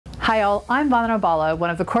Hi all, I'm Vandana Bala,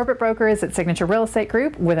 one of the corporate brokers at Signature Real Estate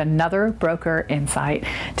Group with another Broker Insight.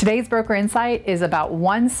 Today's Broker Insight is about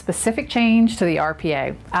one specific change to the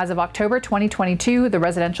RPA. As of October 2022, the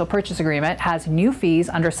Residential Purchase Agreement has new fees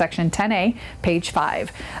under Section 10A, page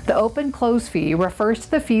 5. The open close fee refers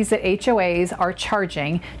to the fees that HOAs are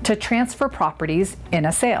charging to transfer properties in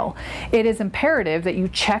a sale. It is imperative that you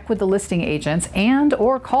check with the listing agents and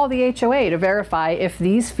or call the HOA to verify if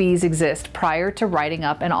these fees exist prior to writing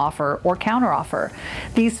up an offer or counteroffer.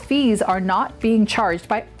 These fees are not being charged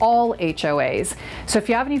by all HOAs. So if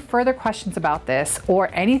you have any further questions about this or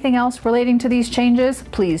anything else relating to these changes,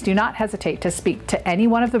 please do not hesitate to speak to any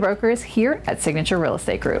one of the brokers here at Signature Real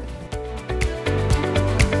Estate Group.